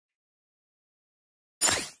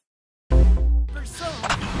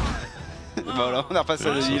Voilà, on a repassé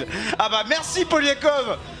à 2000. Ah bah merci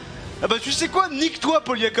Polyakov. Ah bah tu sais quoi, nique-toi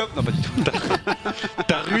Polyakov. Non pas du tout.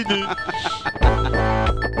 T'as ruiné.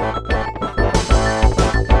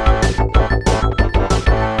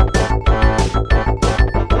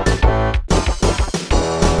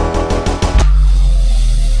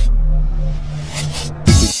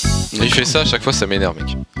 Il fait ça à chaque fois, ça m'énerve,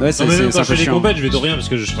 mec. Ouais, c'est quand je fais des combats, je vais de rien parce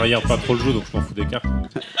que je regarde pas trop le jeu donc je m'en fous des cartes.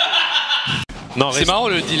 C'est marrant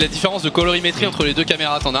la différence de colorimétrie entre les deux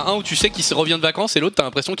caméras. T'en as un où tu sais qu'il revient de vacances et l'autre t'as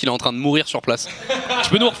l'impression qu'il est en train de mourir sur place. Tu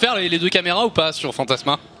peux nous refaire les deux caméras ou pas sur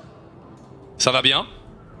Fantasma? Ça va bien?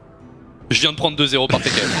 Je viens de prendre 2-0 par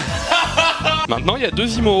TKL. Maintenant il y a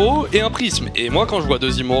 2 Imoro et un prisme. Et moi quand je vois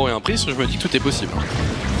 2 Imoro et un prisme, je me dis que tout est possible.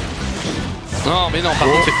 Non mais non, par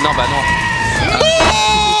contre, non bah non.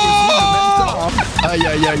 Aïe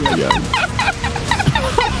aïe aïe aïe aïe.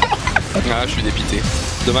 Ah je suis dépité.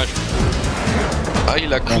 Dommage. Ah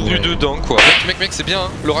il a couru dedans quoi. Mec c'est bien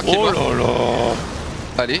hein. Laura qui est mort. Oh là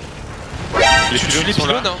là. Allez. Les pylônes sont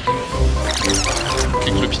là.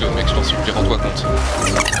 Clique le pylône mec, je pense que rends-toi compte.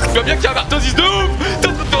 Tu vois bien qu'il y a un Martosis de ouf. T'es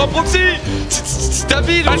en train de faire un proxy. C'est ta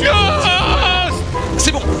ville.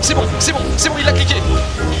 C'est bon, il l'a cliqué.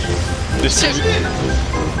 Le siège.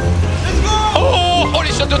 Oh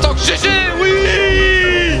les shots de tank, GG, oui.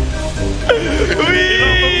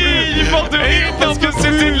 Il est mort de rire parce que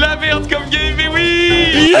c'était de la merde comme game, mais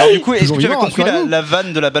oui. Alors du coup, est-ce que tu avais compris la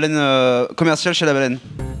vanne de la baleine commerciale chez la baleine?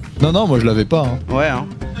 Non, moi je l'avais pas. Hein. Ouais, hein.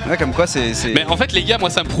 Ouais, comme quoi c'est. Mais en fait les gars, moi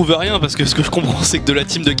ça me prouve rien parce que ce que je comprends c'est que de la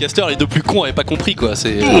team de caster, les deux plus cons avaient pas compris quoi.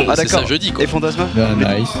 C'est ça jeudi quoi. Et Fantasma?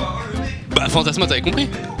 Nice. Bah Fantasma t'avais compris?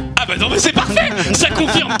 Ah bah non mais c'est parfait. Ça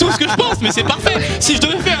confirme tout ce que je pense, mais c'est parfait. Si je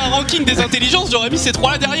devais faire un ranking des intelligences, j'aurais mis ces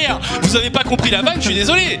trois là derrière. Vous avez pas compris la vanne, je suis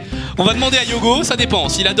désolé. On va demander à Yogo, ça dépend.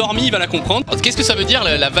 S'il a dormi, il va la comprendre. Qu'est-ce que ça veut dire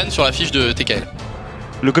la vanne sur la fiche de TKL?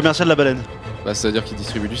 Le commercial de la baleine. Bah ça veut dire qu'il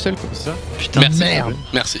distribue du sel quoi, c'est ça? Putain, merci. Merde.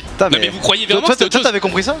 Merci. Putain, non mais vous croyez vraiment que toi t'avais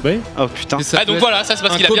compris ça? Oui. Oh putain. Ah donc voilà, ça c'est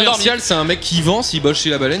parce qu'il a bien dormi. Un commercial c'est un mec qui vend, s'il bosse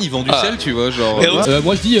chez la baleine, il vend du sel tu vois genre.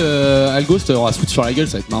 Moi je dis Alghost aura switch sur la gueule,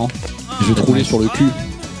 ça va être marrant. Je vais te rouler sur le cul.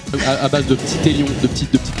 À base de petits télions, de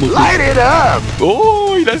petites motos.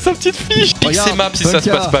 Oh il a sa petite fiche. Pique ses maps si ça se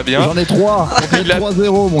passe pas bien. J'en ai 3. Il a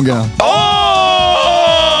 3-0 mon gars. Oh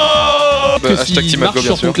que si marche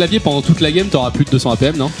sur ton clavier pendant toute la game, t'auras plus de 200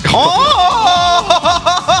 APM, non?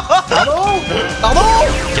 Pardon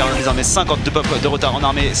Car on a désormais 50 de pop de retard en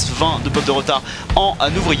armée, 20 de pop de retard en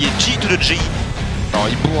un ouvrier G to the G. Alors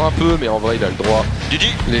il bourre un peu mais en vrai il a le droit.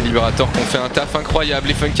 GG. Les libérateurs qui ont fait un taf incroyable,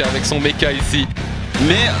 les Funka avec son mecha ici.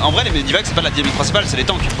 Mais en vrai les Medivacs c'est pas la dynamique principale, c'est les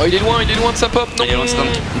tanks. Oh il est loin de sa pop, non? Il est loin de sa tank.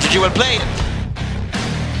 GG well played.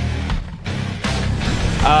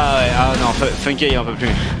 Ah ouais, ah non, Funky il en peut plus.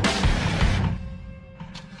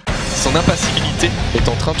 Son impassibilité est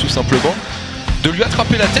en train tout simplement de lui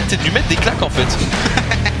attraper la tête et de lui mettre des claques en fait.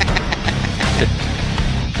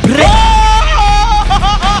 Il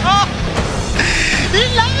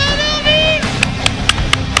l'avait vu.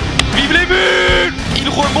 Vive les bulles. Il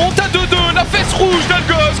remonte à 2-2, la fesse rouge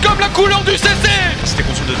d'Algos, comme la couleur du CC. C'était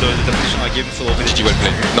conscient de ta position dans la game, faudra Je dis well play.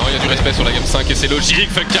 Non, il y a du respect sur la game 5 et c'est logique,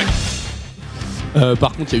 fuck Jack.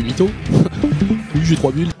 Par contre, il y a eu mytho. Oui, j'ai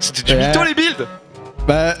 3 builds. C'était du mytho les builds.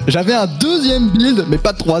 Bah, j'avais un deuxième build, mais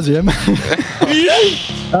pas de troisième.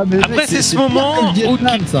 Après, c'est ce moment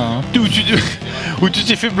où tu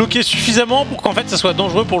t'es fait bloquer suffisamment pour qu'en fait ça soit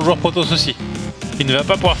dangereux pour le joueur Protoss aussi. Il ne va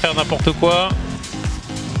pas pouvoir faire n'importe quoi.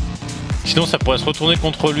 Sinon, ça pourrait se retourner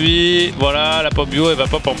contre lui. Voilà, la pop bio elle va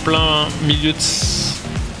pop en plein milieu de.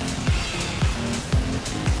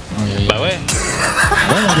 Bah ouais.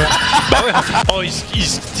 Bah ouais. Oh, il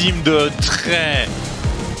steam de très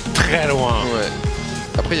loin. Ouais.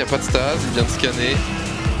 Après, il n'y a pas de stase, il vient de scanner.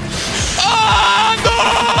 Ah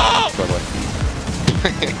non! C'est pas vrai.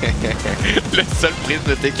 Le seul prise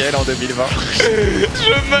de TKL en 2020.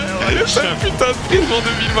 Je meurs! Le seul putain de prise en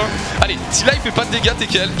 2020. Allez, si là il fait pas de dégâts,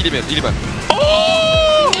 TKL, il est mal.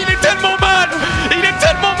 Oh! Il est tellement mal!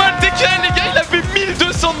 TKL, les gars, il avait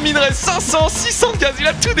 1200 de minerais, 500, 600 de gaz, il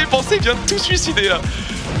a tout dépensé, il vient de tout suicider là.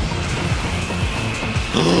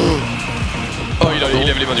 Oh, il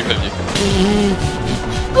lève les mains du clavier.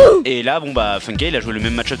 Et là, bon bah, Funky il a joué le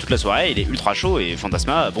même match-up toute la soirée, il est ultra chaud et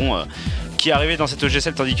Fantasma, bon, qui est arrivé dans cette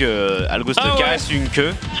OGSL tandis que Alghost caresse une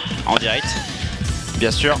queue en direct.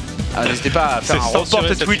 Bien sûr, n'hésitez pas à faire un report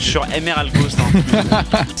de Twitch sur MR Alghost. Hein.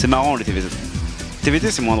 C'est marrant les TVT.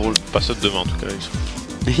 TVT c'est moins drôle. Pas ceux de demain en tout cas.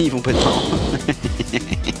 Ils vont pas être marrants.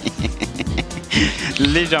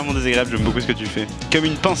 Légèrement désagréable, j'aime beaucoup ce que tu fais. Comme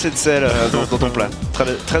une pincée de sel dans ton plat.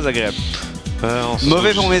 Très agréable.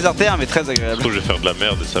 Mauvais pour mes artères, mais très agréable. Je trouve que je vais faire de la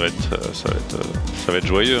merde et ça va être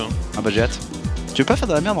joyeux. Hein. Ah bah j'ai hâte. Tu veux pas faire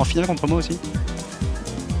de la merde en finale contre moi aussi?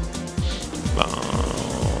 Ben,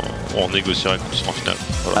 on négociera quand on sera en finale.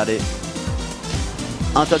 Voilà. Allez.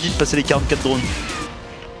 Interdit de passer les 44 drones.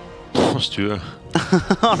 Si tu veux.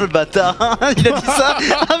 Oh le bâtard. Il a dit ça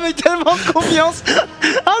avec tellement de confiance. Oh le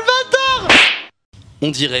bâtard. On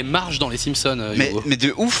dirait Marge dans les Simpsons. Mais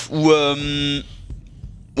de ouf. Ou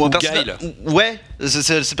un personnage. Ouais, c'est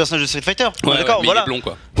le personnage de Street Fighter. Ouais, d'accord, mais voilà. il est blond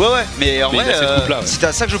quoi. Ouais, mais en vrai, ouais. c'était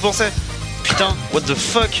à ça que je pensais. Putain, what the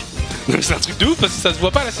fuck. C'est un truc de ouf parce que ça se voit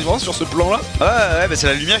pas là, c'est vraiment sur ce plan là. Ouais, bah c'est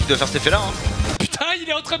la lumière qui doit faire cet effet là. Hein. Putain, il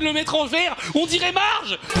est en train de le mettre en vert. On dirait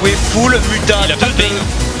Marge. Oui, full muta. Il a pas de bang.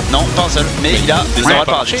 Non, pas un seul, mais il a des arrêts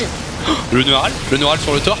paradis. Le neural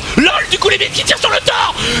sur le tort. LOL, du coup les bits qui tirent sur le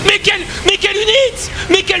tort. Mais quel unit.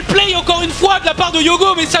 Mais quel play encore une fois de la part de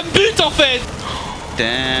Yogo. Mais ça me bute en fait.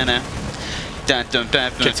 Quel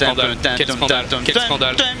scandale.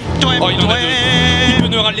 Oh, il en a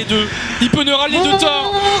deux. Il peut neural les deux.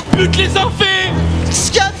 Torts. Bute les infés.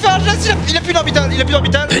 Scan, il a plus d'orbital.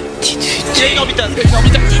 Petite fuite. Il a une orbital.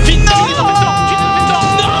 Vite, non.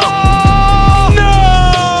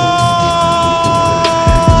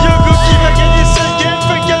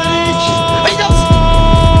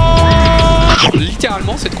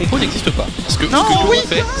 Littéralement, cette compo n'existe pas. Parce que non, ce que Yogo oui.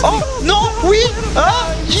 fait. Oh, non, oui. Ah,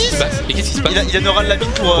 Qu'est-ce qui se passe? Et qu'est-ce qui se passe? Il a neural la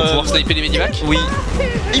mine pour pouvoir sniper les medivacs. Oui.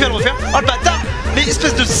 Il va le refaire. Oh le bâtard. Mais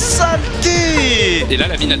espèce de saleté. Et là,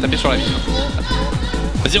 la mine a tapé sur la mine.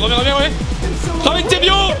 Vas-y, remets. Avec tes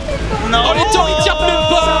bio. Non. Oh, les torts, ils tirent même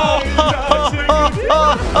pas.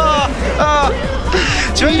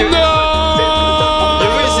 Tu vois, il s'est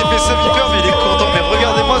fait semi-peur, mais il est content. Mais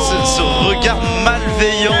regardez-moi ce regard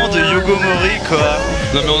malveillant de Yogo Mori, quoi.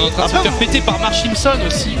 Non, mais on est en train de se faire péter par Marge Simpson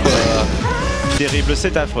aussi, quoi. Terrible,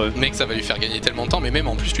 c'est affreux. Mec, ça va lui faire gagner tellement de temps, mais même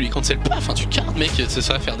en plus, tu lui cancel pas. Enfin, tu cartes, mec,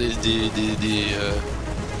 ça va faire des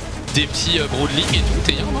petits Broadling et tout,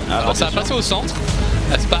 t'es bien, non? Alors, ça va passer au centre.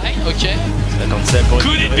 La spy, ok.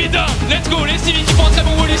 Coup d'épée d'un, let's go, les civils qui font un très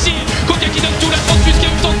bon wall ici. Coca qui donne tout, la transfuse qui a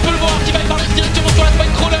eu le temps de peut le voir, qui va être parler directement sur la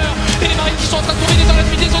spine crawler. Et les marines qui sont en train de tomber les uns à la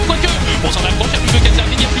suite des autres, quoique. On s'en approche, il y a plus de 4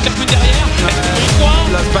 services, il y a plus qu'un peu derrière. Est-ce qu'on y croit?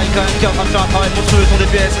 La spy quand même qui est en train de faire un travail monstrueux, son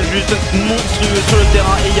DPS juste monstrueux sur le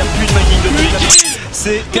terrain et il n'y a plus de mining de tout.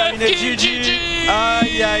 C'est terminé, GG.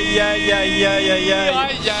 Aïe.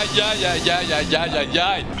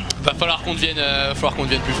 Va falloir qu'on devienne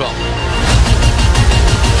plus fort.